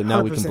 yeah, so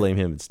now 100%. we can blame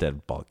him instead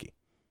of Baalke.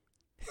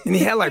 And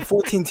he had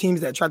 14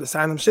 teams that tried to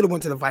sign him. Should have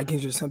went to the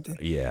Vikings or something.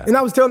 Yeah. And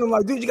I was telling him,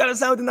 dude, you got to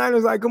sign with the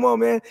Niners. Like, come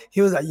on, man.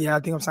 He was like, yeah, I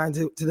think I'm signed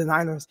to the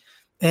Niners.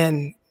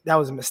 And that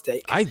was a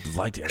mistake. I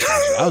liked Eric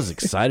Rodgers. I was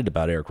excited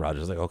about Eric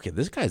Rodgers. Like, okay,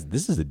 this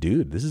is a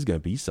dude. This is going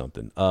to be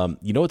something.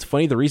 You know what's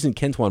funny? The reason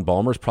Kentuan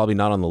Balmer is probably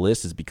not on the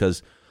list is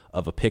because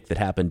of a pick that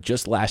happened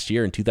just last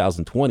year in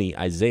 2020.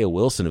 Isaiah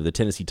Wilson of the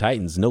Tennessee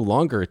Titans, no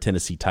longer a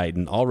Tennessee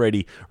Titan,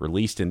 already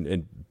released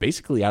and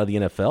basically out of the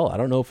NFL. I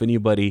don't know if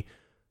anybody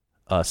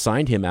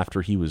signed him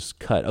after he was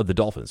cut. Oh, the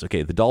Dolphins.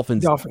 Okay, the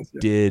Dolphins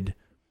did.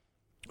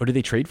 Or did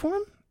they trade for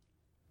him?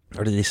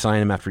 Or did they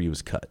sign him after he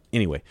was cut?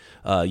 Anyway,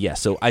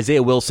 so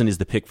Isaiah Wilson is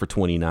the pick for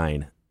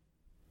 29,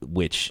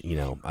 which,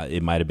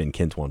 it might have been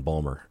Kentwan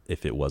Balmer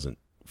if it wasn't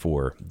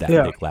for that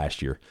pick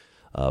last year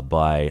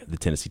by the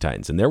Tennessee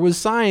Titans. And there was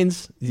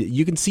signs.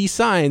 You can see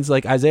signs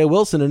like Isaiah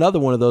Wilson, another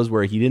one of those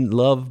where he didn't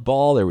love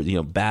ball. There was,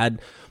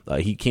 bad.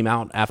 He came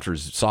out after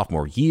his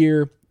sophomore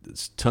year.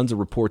 There's tons of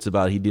reports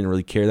about he didn't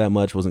really care that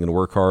much, wasn't going to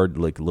work hard,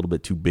 like a little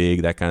bit too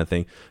big, that kind of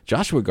thing.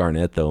 Joshua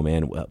Garnett, though,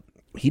 man,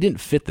 he didn't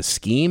fit the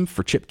scheme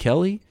for Chip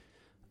Kelly.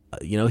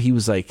 He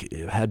was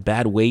had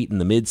bad weight in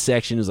the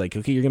midsection. It was like,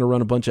 okay, you're going to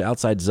run a bunch of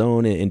outside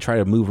zone and try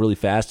to move really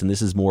fast. And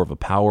this is more of a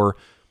power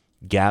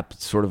gap,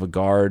 sort of a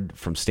guard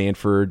from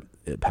Stanford,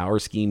 power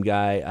scheme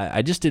guy.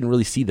 I just didn't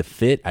really see the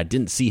fit. I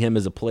didn't see him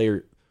as a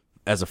player,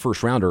 as a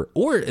first rounder,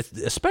 or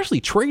especially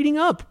trading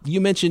up.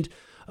 You mentioned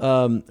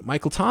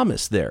Michael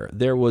Thomas there.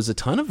 There was a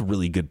ton of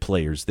really good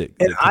players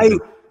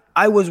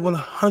I was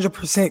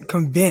 100%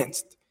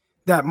 convinced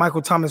that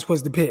Michael Thomas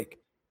was the pick.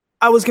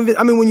 I was convinced.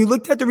 I mean, when you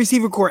looked at the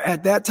receiver corps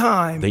at that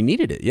time, they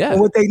needed it, yeah.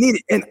 And what they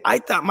needed, and I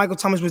thought Michael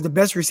Thomas was the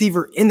best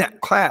receiver in that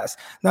class.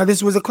 Now,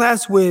 this was a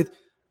class with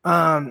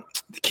the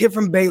kid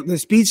from Baylor, the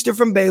speedster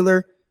from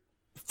Baylor,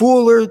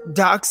 Fuller,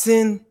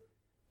 Doxson,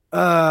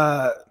 the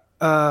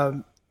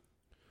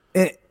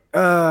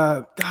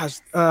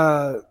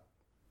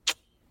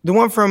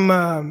one from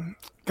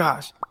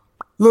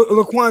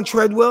Laquan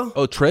Treadwell.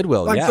 Oh,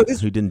 Treadwell,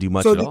 who didn't do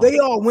much at all. So they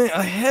all went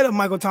ahead of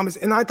Michael Thomas,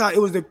 and I thought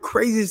it was the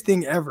craziest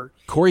thing ever.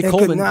 Corey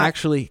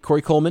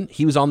Coleman,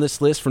 he was on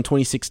this list from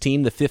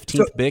 2016, the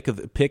 15th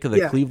pick of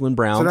the Cleveland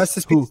Browns. So that's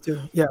the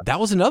speedster. Yeah, that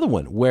was another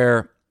one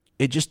where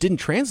it just didn't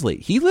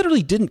translate. He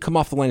literally didn't come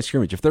off the line of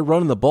scrimmage. If they're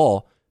running the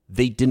ball,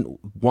 they didn't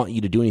want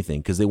you to do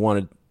anything because they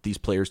wanted these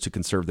players to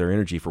conserve their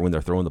energy for when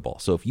they're throwing the ball.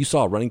 So if you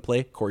saw a running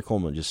play, Corey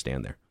Coleman would just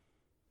stand there.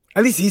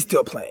 At least he's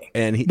still playing.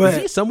 And is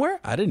he somewhere?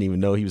 I didn't even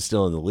know he was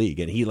still in the league.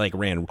 And he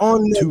ran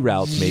on 2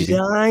 routes maybe.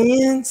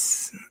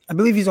 Giants. I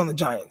believe he's on the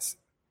Giants.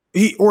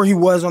 He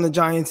was on the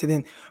Giants.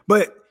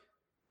 But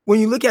when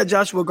you look at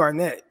Joshua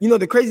Garnett,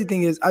 the crazy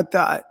thing is I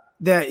thought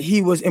that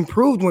he was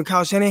improved when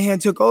Kyle Shanahan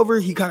took over.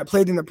 He kind of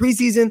played in the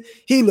preseason.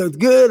 He looked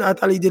good. I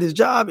thought he did his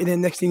job. And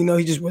then next thing you know,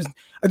 he just wasn't.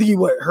 I think he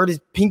hurt his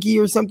pinky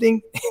or something.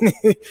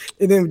 And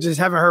then just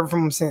haven't heard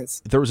from him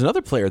since. There was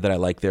another player that I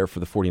liked there for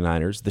the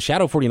 49ers. The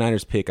shadow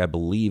 49ers pick, I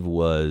believe,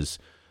 was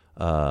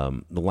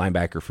the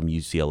linebacker from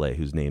UCLA,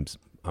 whose names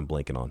I'm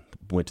blanking on.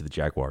 Went to the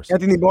Jaguars.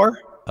 Anthony Barr?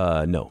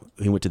 No,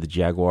 he went to the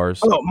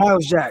Jaguars. Oh,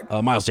 Miles Jack.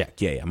 Miles Jack.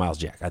 Yeah, Miles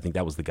Jack. I think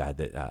that was the guy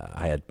that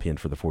I had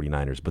pinned for the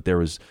 49ers. But there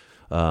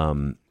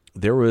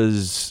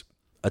was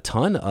a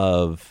ton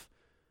of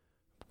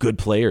good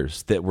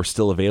players that were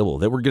still available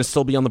that were going to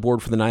still be on the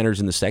board for the Niners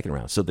in the second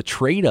round. So the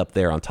trade up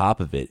there on top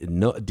of it,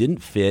 it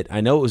didn't fit.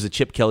 I know it was a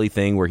Chip Kelly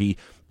thing where he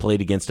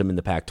played against him in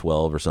the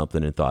Pac-12 or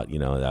something and thought,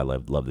 I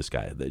love this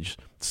guy.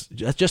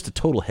 Just a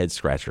total head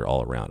scratcher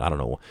all around. I don't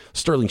know.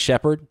 Sterling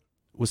Shepard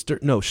was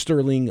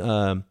Sterling.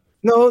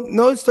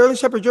 No, Sterling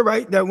Shepard. You're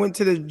right. That went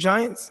to the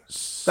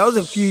Giants. That was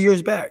a few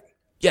years back.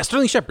 Yeah,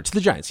 Sterling Shepard to the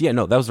Giants. Yeah,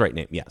 no, that was the right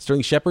name. Yeah,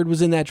 Sterling Shepard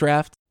was in that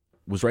draft.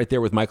 Was right there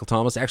with Michael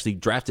Thomas, actually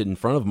drafted in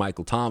front of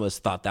Michael Thomas,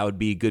 thought that would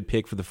be a good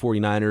pick for the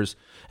 49ers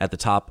at the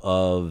top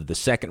of the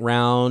second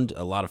round.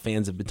 A lot of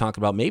fans have been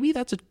talking about maybe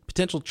that's a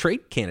potential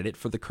trade candidate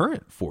for the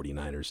current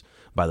 49ers,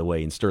 by the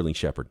way, in Sterling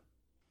Shepard.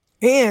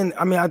 And,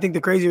 I think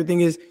the crazier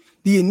thing is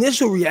the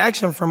initial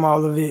reaction from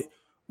all of it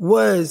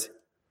was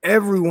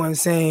everyone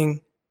saying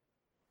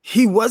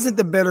he wasn't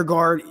the better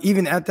guard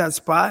even at that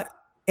spot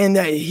and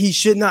that he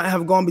should not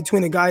have gone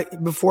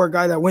before a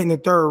guy that went in the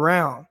third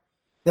round.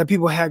 That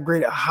people had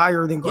graded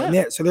higher than Garnett.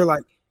 Yeah. So they're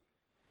like,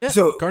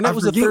 so Garnett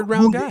was a third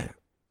round guy.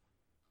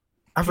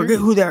 I forget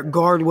who that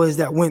guard was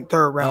that went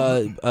third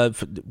round.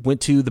 Went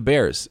to the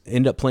Bears,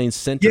 ended up playing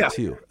center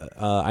too.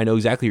 I know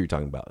exactly who you're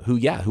talking about.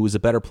 Who was a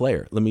better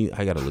player.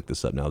 I got to look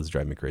this up now. This is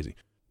driving me crazy.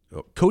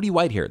 Cody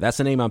Whitehair. That's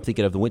the name I'm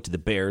thinking of. That went to the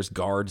Bears,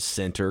 guard,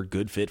 center,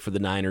 good fit for the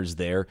Niners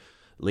there.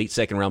 Late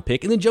second round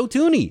pick. And then Joe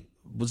Thuney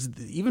was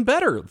even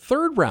better.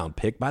 Third round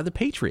pick by the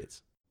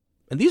Patriots.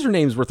 And these are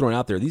names we're throwing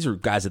out there. These are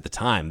guys at the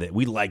time that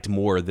we liked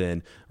more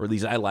than, or at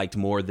least I liked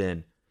more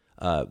than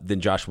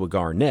Joshua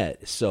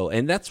Garnett. So,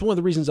 and that's one of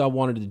the reasons I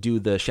wanted to do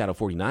the Shadow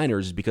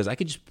 49ers is because I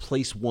could just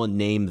place one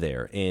name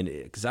there. And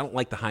because I don't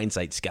like the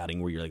hindsight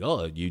scouting where you're like,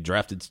 oh, you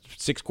drafted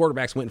 6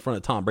 quarterbacks, went in front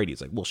of Tom Brady. It's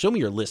like, well, show me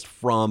your list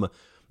from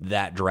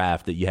that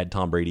draft that you had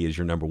Tom Brady as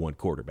your number 1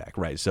 quarterback,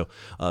 right? So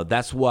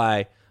that's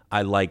why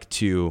I like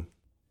to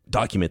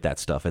document that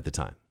stuff at the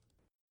time.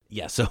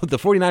 Yeah, so the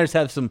 49ers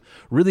have some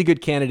really good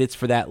candidates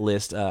for that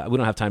list. We don't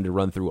have time to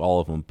run through all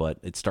of them, but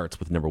it starts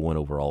with number 1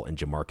 overall and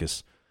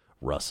Jamarcus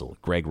Russell.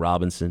 Greg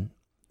Robinson.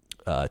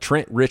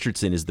 Trent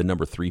Richardson is the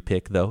number 3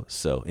 pick, though,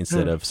 so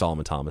instead of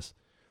Solomon Thomas.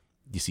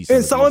 You see,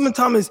 and Solomon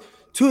Thomas,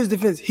 to his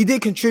defense, he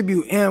did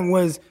contribute and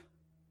was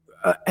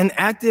an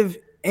active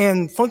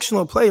and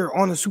functional player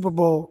on the Super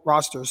Bowl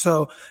roster.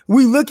 So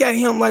we look at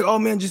him like, oh,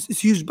 man, just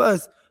it's huge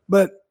buzz.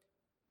 But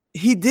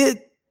he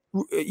did,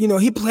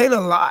 he played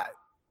a lot.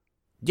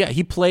 Yeah,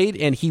 he played,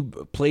 and he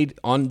played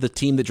on the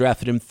team that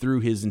drafted him through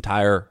his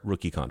entire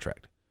rookie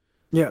contract.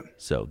 Yeah.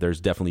 So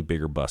there's definitely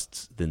bigger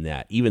busts than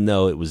that. Even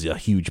though it was a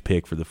huge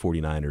pick for the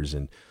 49ers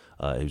and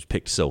it was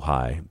picked so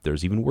high,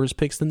 there's even worse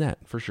picks than that,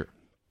 for sure.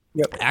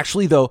 Yep.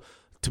 Actually, though,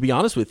 to be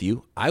honest with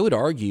you, I would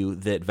argue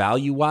that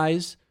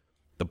value-wise,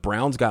 the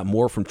Browns got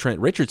more from Trent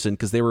Richardson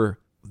because they were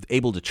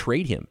able to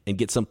trade him and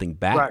get something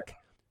back. Right.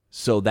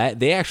 So that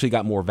they actually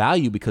got more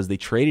value because they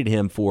traded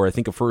him for, I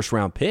think, a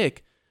first-round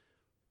pick.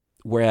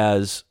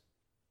 Whereas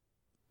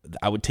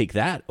I would take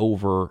that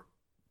over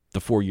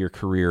the 4-year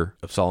career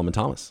of Solomon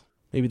Thomas.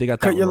 Maybe they got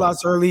that. Cut your wrong.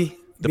 loss early.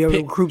 Be able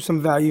to recruit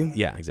some value.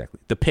 Yeah, exactly.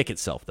 The pick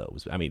itself, though,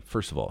 was, I mean,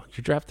 first of all,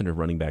 you're drafting a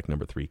running back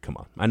number 3. Come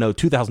on. I know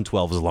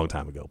 2012 was a long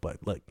time ago, but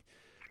like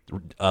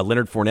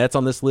Leonard Fournette's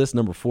on this list,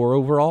 number 4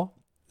 overall.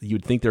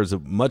 You'd think there's a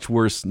much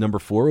worse number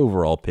 4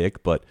 overall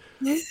pick, but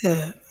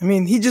yeah, I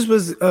mean, he just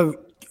was a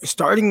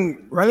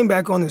starting running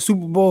back on the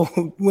Super Bowl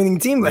winning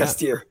team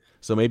last year.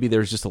 So maybe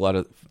there's just a lot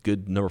of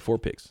good number 4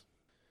 picks.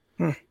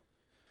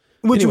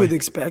 What you would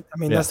expect. I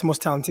mean, that's the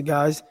most talented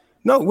guys.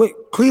 No, wait,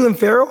 Cleveland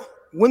Farrell?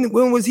 When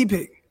was he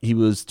picked? He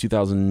was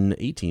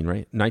 2018,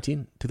 right?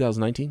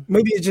 2019?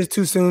 Maybe it's just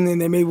too soon and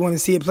they maybe want to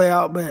see it play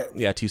out, but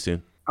Yeah, too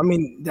soon. I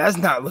mean, that's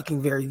not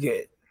looking very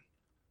good.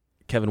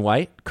 Kevin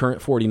White,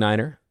 current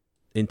 49er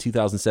in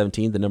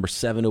 2017, the number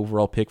 7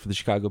 overall pick for the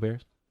Chicago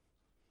Bears.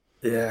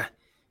 Yeah.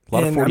 A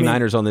lot of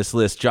 49ers on this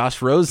list.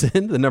 Josh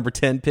Rosen, the number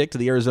 10 pick to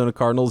the Arizona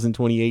Cardinals in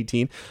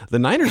 2018. The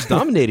Niners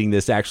dominating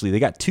this, actually. They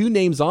got 2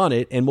 names on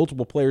it and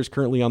multiple players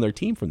currently on their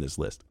team from this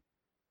list.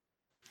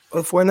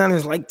 Well, the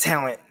 49ers like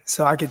talent,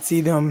 so I could see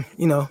them,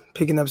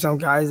 picking up some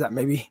guys that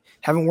maybe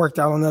haven't worked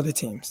out on other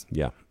teams.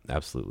 Yeah,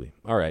 absolutely.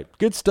 All right.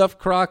 Good stuff,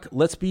 Croc.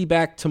 Let's be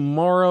back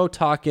tomorrow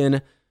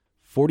talking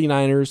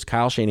 49ers,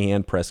 Kyle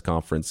Shanahan press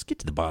conference. Get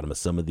to the bottom of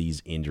some of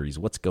these injuries.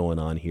 What's going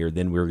on here?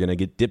 Then we're going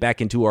to dip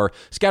back into our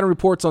scouting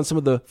reports on some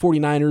of the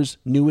 49ers'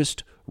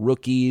 newest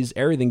rookies,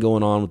 everything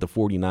going on with the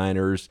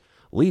 49ers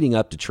leading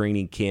up to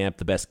training camp,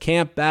 the best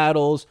camp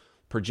battles,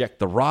 project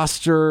the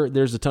roster.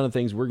 There's a ton of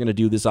things we're going to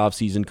do this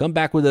offseason. Come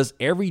back with us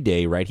every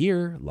day right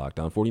here, Locked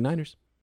On 49ers.